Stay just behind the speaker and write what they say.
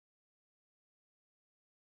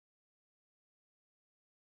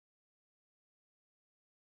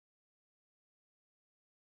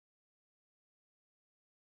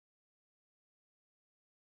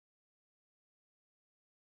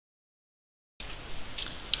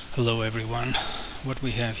Hello everyone. What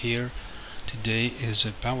we have here today is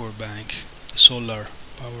a power bank, a solar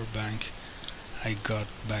power bank I got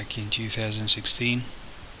back in 2016.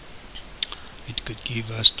 It could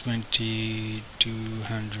give us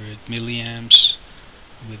 2200 milliamps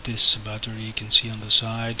with this battery you can see on the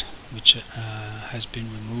side, which has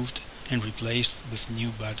been removed and replaced with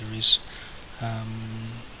new batteries.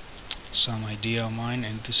 Some idea of mine,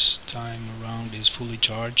 and this time around is fully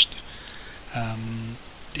charged.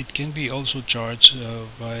 It can be also charged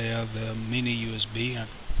via the mini USB at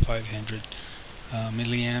 500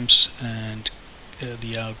 milliamps, and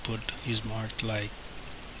the output is marked like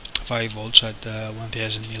 5 volts at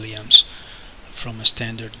 1000 milliamps from a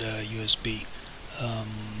standard USB.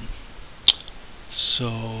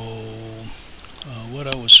 What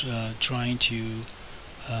I was trying to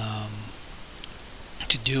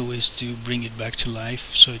do is to bring it back to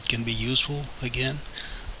life so it can be useful again.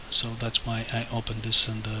 So that's why I opened this,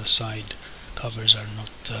 and the side covers are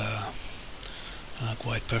not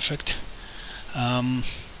quite perfect.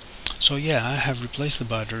 So yeah, I have replaced the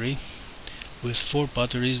battery with 4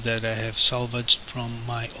 batteries that I have salvaged from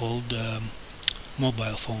my old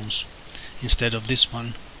mobile phones, instead of this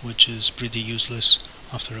one, which is pretty useless.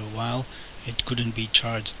 After a while it couldn't be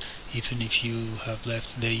charged even if you have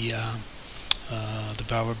left the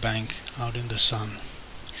power bank out in the sun.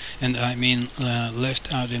 And I mean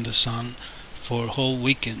left out in the sun for whole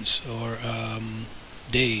weekends or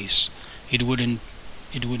days. It wouldn't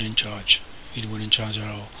charge. It wouldn't charge at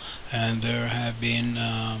all. And there have been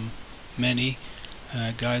many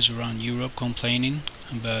guys around Europe complaining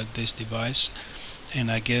about this device, and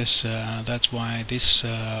I guess that's why this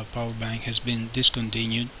power bank has been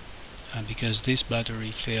discontinued, because this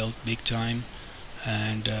battery failed big time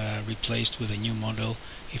and replaced with a new model.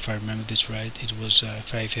 If I remember this right, it was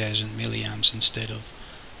 5000 milliamps instead of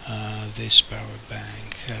this power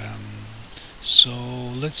bank. So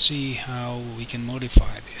let's see how we can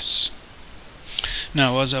modify this.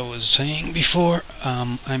 Now, as I was saying before,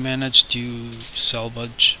 I managed to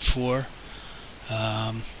salvage 4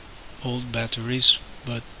 old batteries,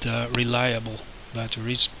 but reliable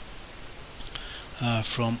batteries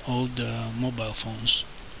from old mobile phones,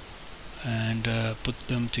 and put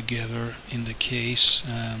them together in the case,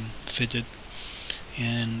 fitted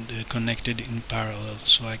and connected in parallel,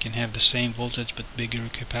 so I can have the same voltage but bigger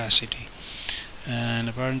capacity. And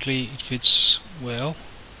apparently it fits well,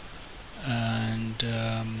 and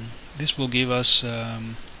this will give us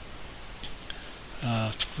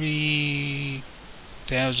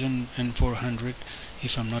 3400,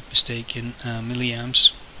 if I'm not mistaken,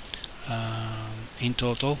 milliamps in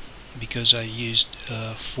total, because I used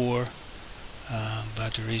 4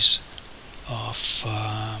 batteries of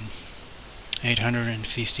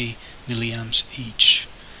 850 milliamps each,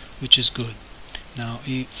 which is good. Now,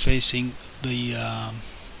 facing the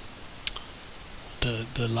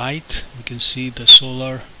light, we can see the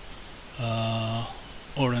solar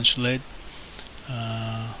orange LED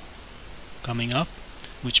coming up,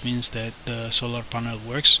 which means that the solar panel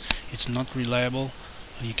works. It's not reliable,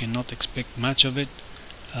 you cannot expect much of it,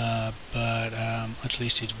 but at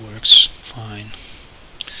least it works fine.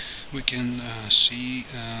 We can see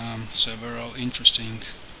several interesting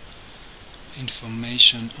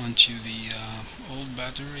information onto the old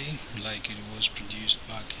battery, like it was produced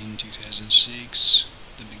back in 2006,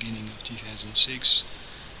 the beginning of 2006.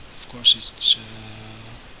 Of course it's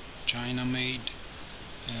China made.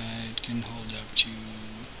 It can hold up to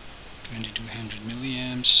 2200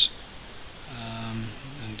 milliamps,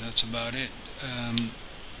 and that's about it.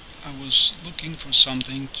 I was looking for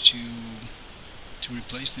something to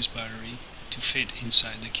replace this battery to fit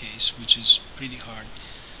inside the case, which is pretty hard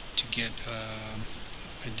to get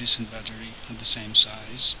a decent battery at the same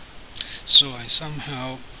size. So I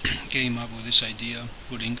somehow came up with this idea,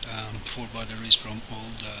 putting 4 batteries from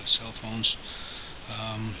old cell phones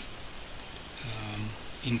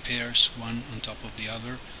in pairs, one on top of the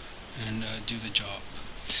other, and do the job.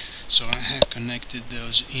 So I have connected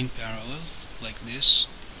those in parallel like this,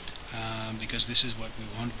 because this is what we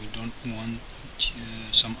want. We don't want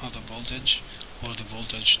some other voltage or the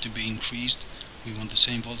voltage to be increased. We want the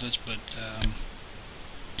same voltage, but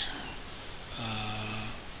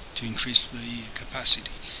to increase the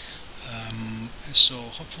capacity. So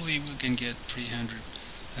hopefully we can get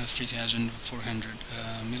 3400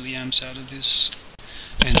 milliamps out of this.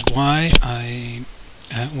 And why I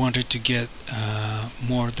wanted to get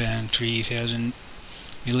more than 3000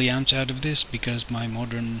 milliamps out of this, because my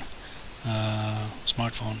modern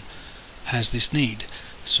smartphone has this need.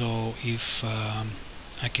 So if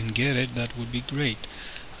I can get it, that would be great.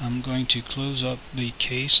 I'm going to close up the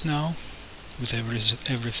case now, with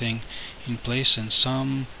everything in place, and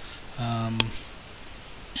some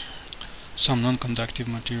non-conductive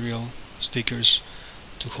material stickers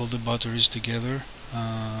to hold the batteries together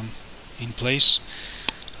in place,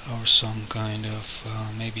 or some kind of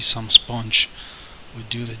maybe some sponge would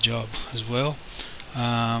do the job as well.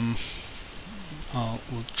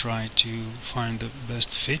 We'll try to find the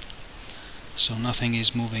best fit so nothing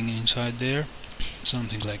is moving inside there,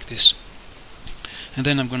 something like this. And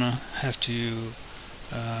then I'm gonna have to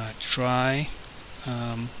try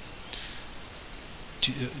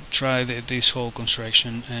this whole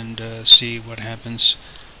construction and see what happens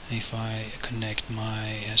if I connect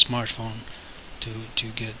my smartphone to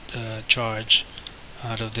get charge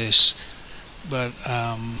out of this. But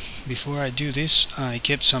before I do this, I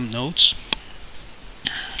kept some notes,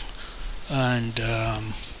 and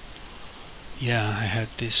yeah, I had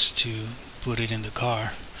this to put it in the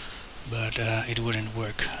car, but it wouldn't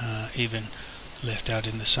work even left out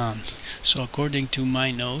in the sun. So according to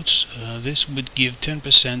my notes, this would give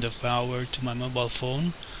 10% of power to my mobile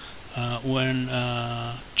phone when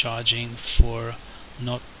charging for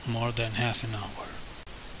not more than half an hour.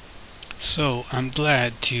 So I'm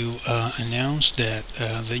glad to announce that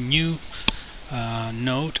the new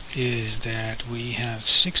note is that we have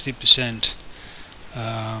 60%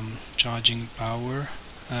 charging power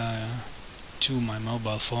to my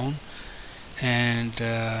mobile phone, and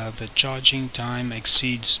the charging time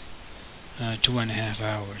exceeds 2.5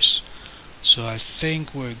 hours. So I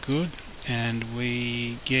think we're good, and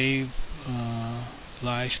we gave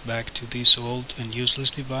life back to this old and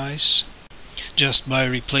useless device just by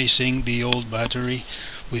replacing the old battery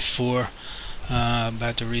with 4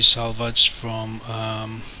 batteries salvaged from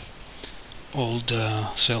old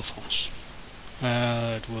cell phones.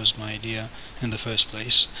 It was my idea in the first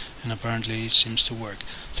place, and apparently it seems to work.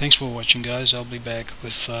 Thanks for watching, guys. I'll be back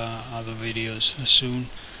with other videos soon.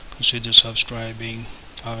 Consider subscribing.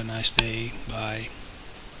 Have a nice day. Bye.